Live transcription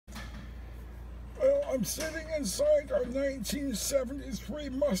I'm sitting inside a 1973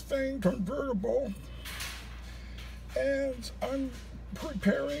 Mustang convertible, and I'm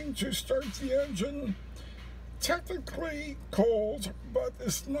preparing to start the engine. Technically cold, but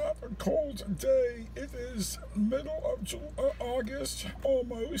it's not a cold day. It is middle of August,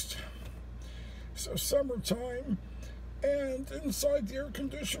 almost, so summertime. And inside the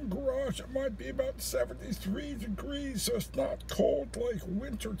air-conditioned garage, it might be about 73 degrees, so it's not cold like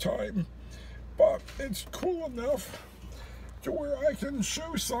wintertime, but it's cool enough to where I can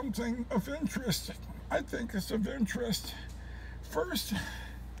show something of interest. I think it's of interest. First,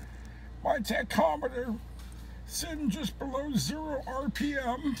 my tachometer sitting just below 0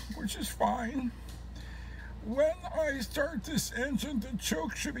 RPM, which is fine. When I start this engine, the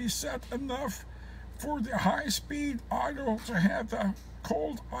choke should be set enough for the high-speed idle to have the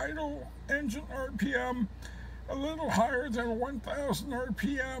cold idle engine RPM a little higher than 1,000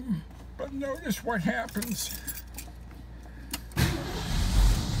 RPM. But notice what happens.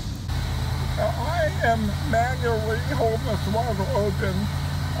 Now, I am manually holding the throttle open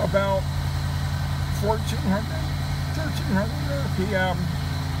about 1,400, 1,300 RPM.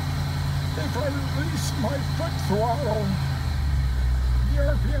 If I release my foot throttle, the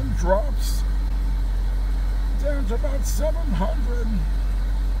RPM drops down to about 700.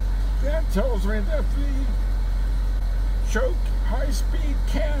 That tells me that the choke high-speed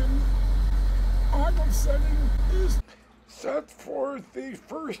cam idle setting is set for the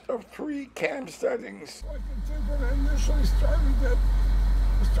first of 3 cam settings. Like it did when I initially started it.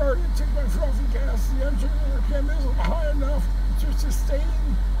 Started to take my foot off the gas, the engine RPM isn't high enough to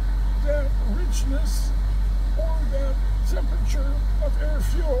sustain that richness or that temperature of air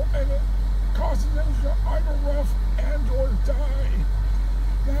fuel, and it causes the engine to idle rough and or die.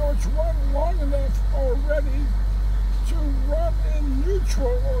 Now it's run long enough already to run in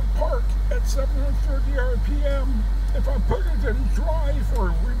neutral or park at 730 RPM. If I put it in drive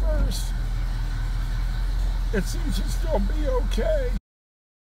or reverse, it seems to still be okay.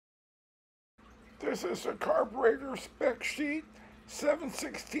 This is a carburetor spec sheet,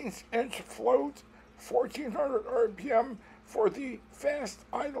 7/16 inch float, 1,400 RPM for the fast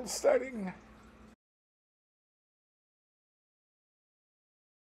idle setting.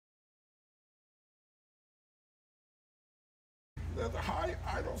 Now the high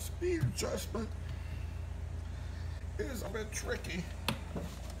idle speed adjustment is a bit tricky.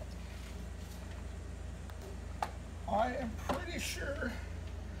 I am pretty sure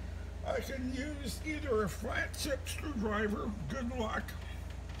I can use either a flat tip screwdriver, good luck,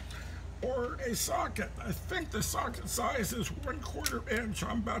 or a socket. I think the socket size is 1/4 inch.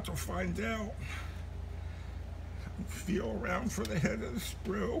 I'm about to find out. Feel around for the head of the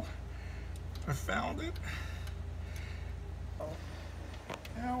screw. I found it.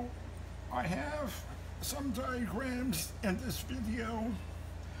 Now, I have some diagrams in this video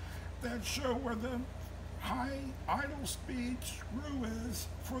that show where the high idle speed screw is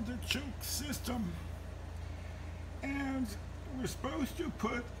for the choke system, and we're supposed to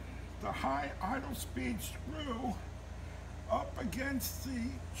put the high idle speed screw up against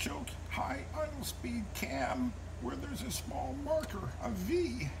the choke high idle speed cam where there's a small marker, a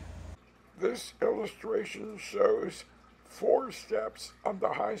V. This illustration shows 4 steps of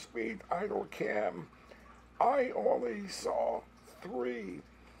the high speed idle cam. I only saw 3.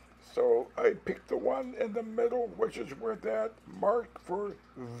 So I picked the one in the middle, which is where that mark for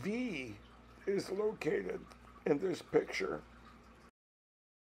V is located in this picture.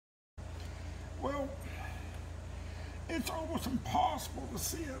 Well, it's almost impossible to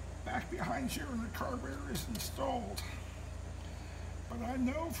see it back behind here when the carburetor is installed. But I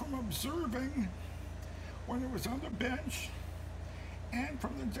know from observing when it was on the bench and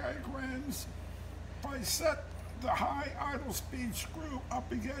from the diagrams, if I set the high idle speed screw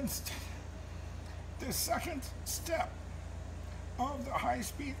up against the second step of the high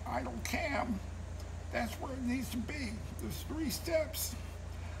speed idle cam, that's where it needs to be. There's 3 steps: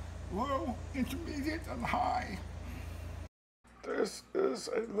 low, intermediate, and high. This is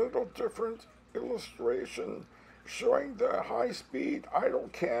a little different illustration showing the high speed idle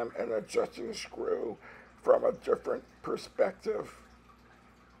cam and adjusting screw from a different perspective.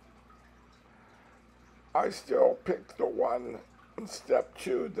 I still picked the one in step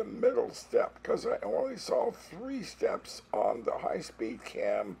 2, the middle step, because I only saw 3 steps on the high-speed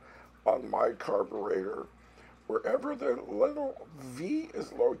cam on my carburetor. Wherever the little V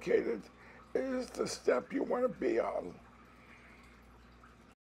is located is the step you want to be on.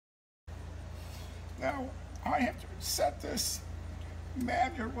 Now, I have to set this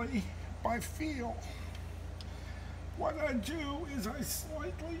manually by feel. What I do is I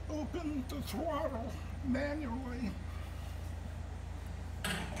slightly open the throttle manually.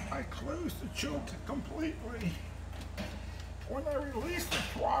 I close the choke completely. When I release the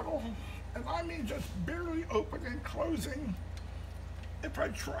throttle, and I mean just barely opening and closing, if I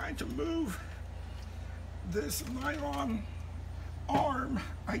try to move this nylon arm,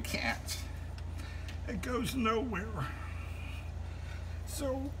 I can't. It goes nowhere.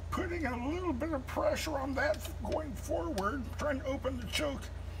 So putting a little bit of pressure on that going forward, trying to open the choke,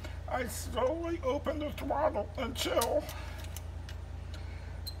 I slowly open the throttle until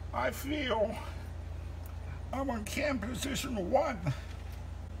I feel I'm on cam position 1.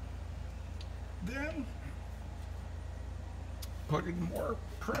 Then putting more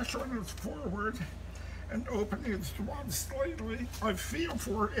pressure on it forward and opening the throttle slightly, I feel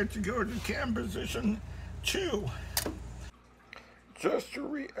for it to go to cam position 2. Just to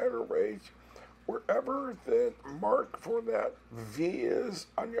reiterate, wherever the mark for that V is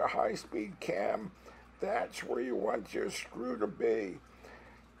on your high-speed cam, that's where you want your screw to be.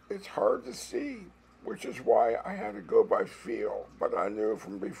 It's hard to see, which is why I had to go by feel, but I knew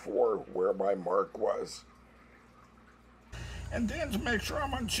from before where my mark was. And then to make sure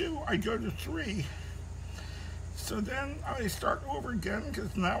I'm on 2, I go to 3. So then I start over again,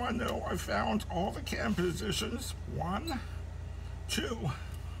 because now I know I found all the cam positions. 1, 2.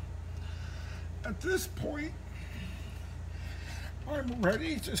 At this point, I'm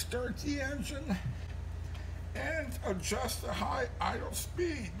ready to start the engine and adjust the high idle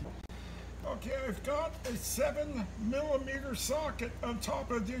speed. Okay, I've got a 7mm socket on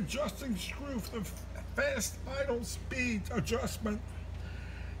top of the adjusting screw for the fast idle speed adjustment.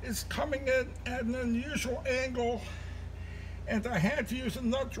 It's coming in at an unusual angle, and I had to use a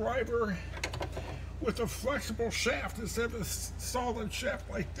nut driver with a flexible shaft instead of a solid shaft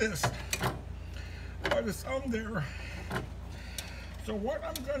like this. But it's on there. So what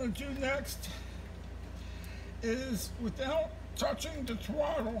I'm going to do next is, without touching the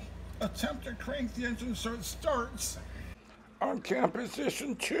throttle, attempt to crank the engine so it starts. On cam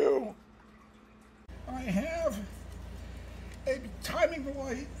position 2, I have a timing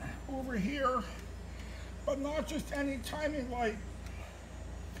light over here, but not just any timing light.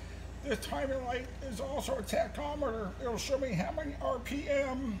 This timing light is also a tachometer. It'll show me how many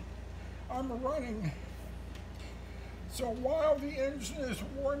RPM I'm running. So while the engine is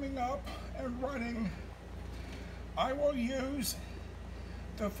warming up and running, I will use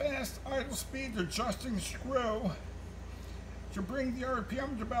the fast idle speed adjusting screw to bring the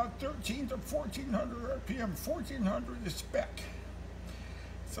RPM to about 13 to 1400 RPM. 1400 is spec.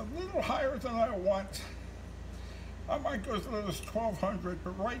 It's a little higher than I want. I might go as low as 1200,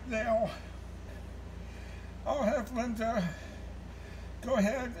 but right now I'll have Linda go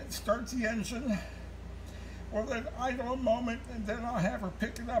ahead and start the engine. We'll let it idle a moment, and then I'll have her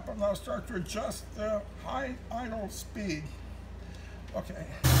pick it up and I'll start to adjust the high idle speed. Okay.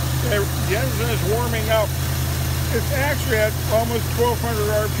 The engine is warming up. It's actually at almost 1200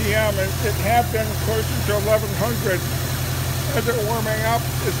 RPM, and it had been closer to 1100. As it's warming up,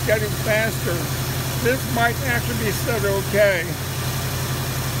 it's getting faster. This might actually be set okay.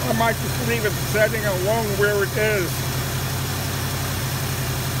 I might just leave it setting alone where it is.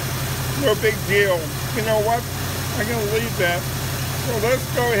 No big deal. You know what? I'm going to leave that. So let's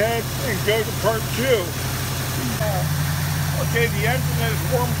go ahead and go to part 2. Okay, the engine is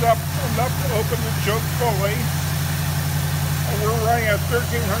warmed up enough to open the choke fully. And we're running at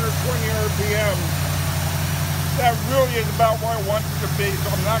 1320 RPM. That really is about where I want it to be, so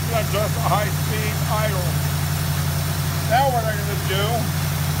I'm not going to adjust the high speed idle. Now what I'm going to do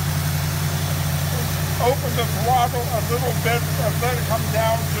is open the throttle a little bit and let it come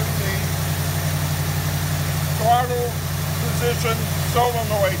down to the throttle position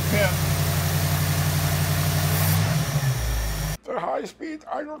solenoid pin. The high speed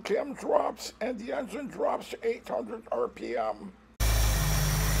idle cam drops and the engine drops to 800 RPM.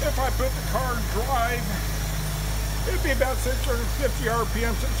 If I put the car in drive, it'd be about 650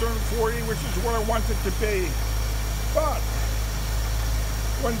 RPM, 640, which is what I want it to be. But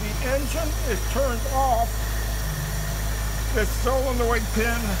when the engine is turned off, the solenoid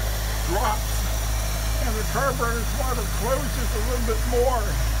pin drops and the carburetor throttle closes a little bit more.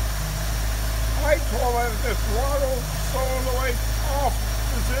 I call it the throttle solenoid off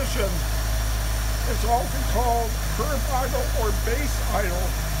position. It's also called curb idle or base idle.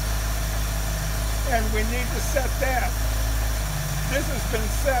 And we need to set that. This has been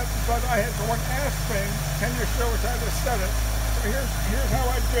set, but I had someone ask me, can you show us how to set it? So here's how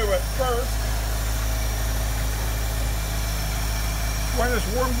I do it. First, when it's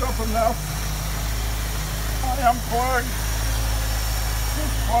warmed up enough, I unplug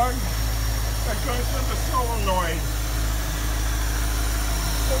this plug that goes in the solenoid.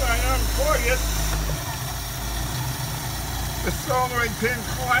 When I unplug it, the solenoid pin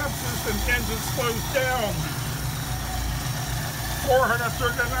collapses and the engine slows down.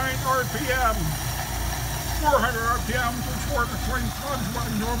 439 RPM. 400 RPM is 420 times what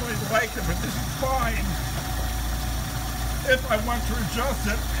I normally like it, but this is fine. If I want to adjust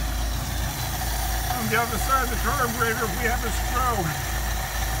it, on the other side of the carburetor, we have a screw.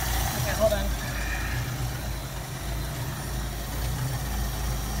 Okay, hold on.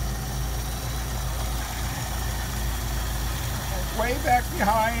 Way back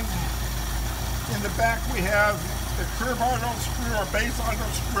behind, in the back we have the curb idle screw or base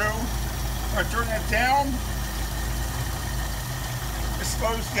idle screw. I turn it down, it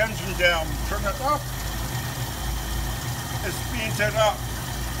slows the engine down. Turn it up, it speeds it up.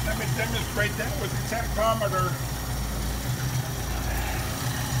 Let me demonstrate that with the tachometer.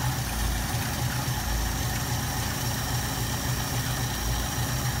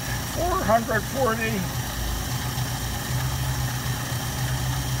 $440.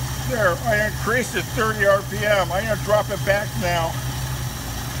 There, I increased it 30 RPM. I'm going to drop it back now.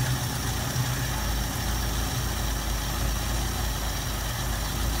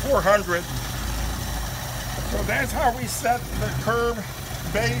 $400. So that's how we set the curb,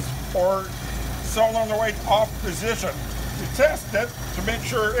 base, or solenoid off position. To test it, to make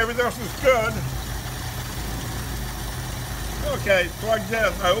sure everything else is good. Okay, plugged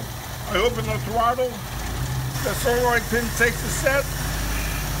in. I open the throttle. The solenoid pin takes a set.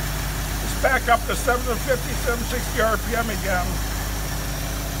 Back up to 750, 760 RPM again.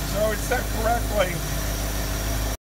 So it's set correctly.